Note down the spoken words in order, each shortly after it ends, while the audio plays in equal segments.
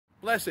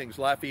Blessings,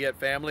 Lafayette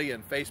family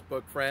and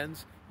Facebook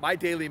friends. My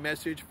daily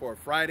message for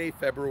Friday,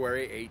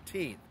 February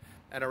 18th.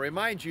 And I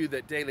remind you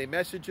that daily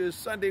messages,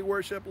 Sunday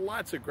worship,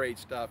 lots of great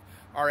stuff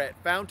are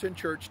at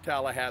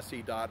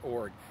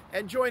fountainchurchtallahassee.org.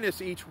 And join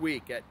us each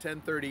week at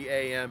 10:30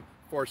 a.m.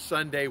 for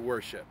Sunday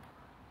worship.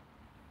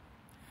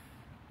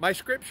 My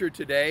scripture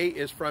today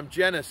is from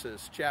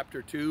Genesis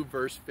chapter 2,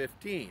 verse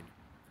 15.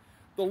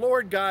 The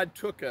Lord God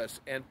took us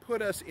and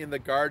put us in the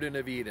Garden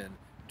of Eden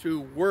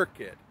to work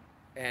it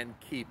and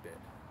keep it.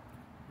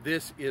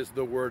 This is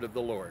the word of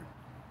the Lord.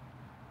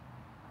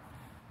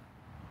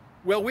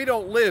 Well, we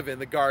don't live in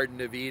the Garden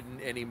of Eden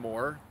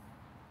anymore,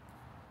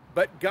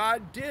 but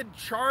God did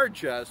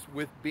charge us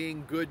with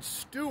being good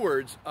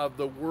stewards of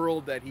the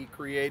world that He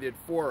created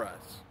for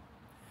us.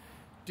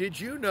 Did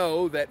you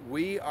know that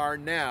we are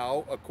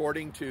now,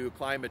 according to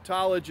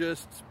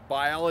climatologists,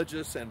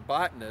 biologists, and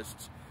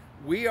botanists,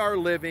 we are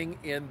living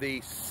in the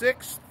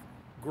 6th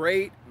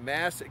great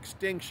mass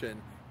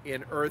extinction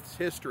in Earth's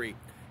history?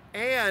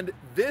 And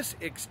this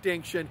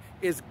extinction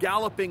is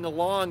galloping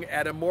along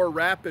at a more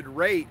rapid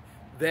rate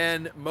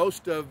than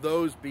most of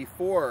those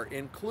before,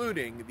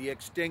 including the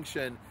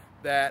extinction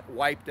that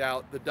wiped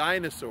out the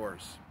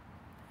dinosaurs.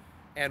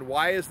 And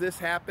why is this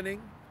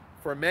happening?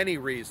 For many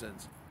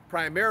reasons.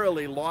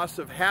 Primarily loss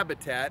of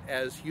habitat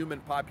as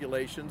human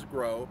populations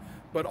grow,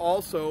 but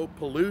also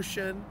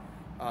pollution,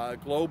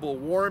 global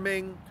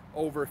warming,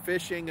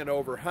 overfishing and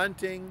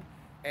overhunting,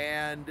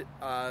 and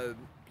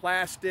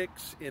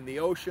plastics in the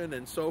ocean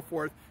and so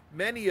forth.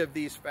 Many of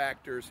these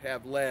factors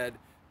have led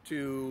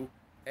to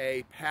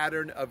a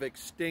pattern of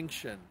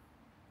extinction.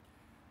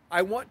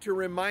 I want to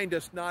remind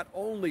us not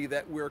only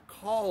that we're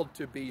called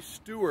to be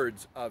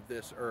stewards of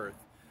this earth,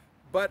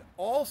 but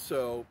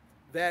also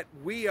that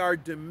we are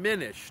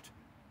diminished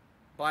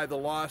by the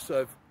loss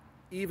of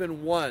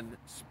even one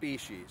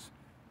species.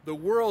 The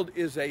world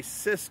is a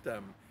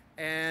system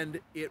and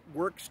it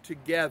works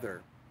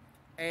together.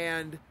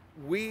 And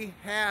we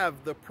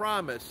have the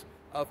promise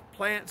of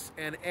plants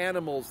and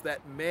animals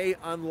that may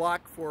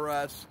unlock for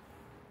us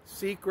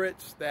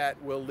secrets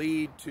that will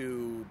lead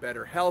to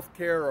better health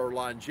care or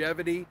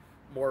longevity,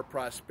 more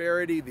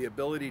prosperity, the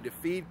ability to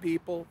feed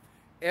people.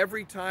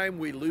 Every time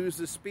we lose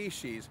a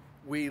species,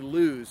 we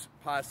lose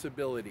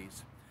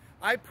possibilities.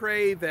 I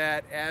pray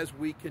that as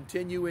we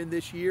continue in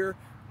this year,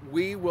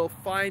 we will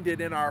find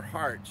it in our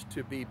hearts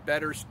to be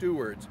better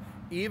stewards,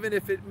 even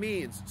if it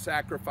means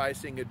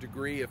sacrificing a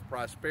degree of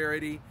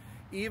prosperity,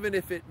 even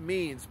if it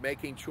means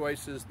making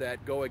choices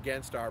that go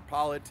against our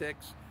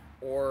politics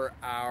or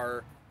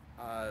our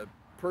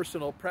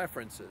personal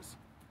preferences.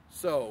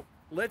 So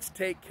let's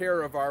take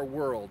care of our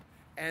world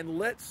and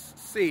let's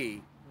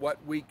see what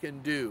we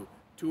can do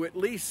to at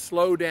least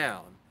slow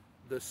down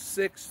the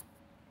 6th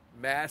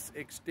mass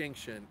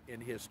extinction in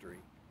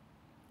history.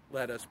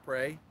 Let us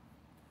pray.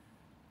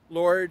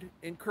 Lord,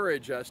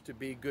 encourage us to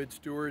be good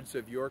stewards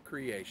of your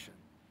creation.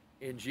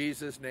 In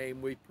Jesus' name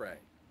we pray.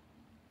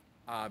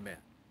 Amen.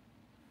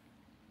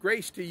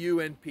 Grace to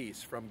you and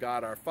peace from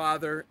God our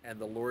Father and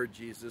the Lord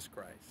Jesus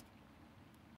Christ.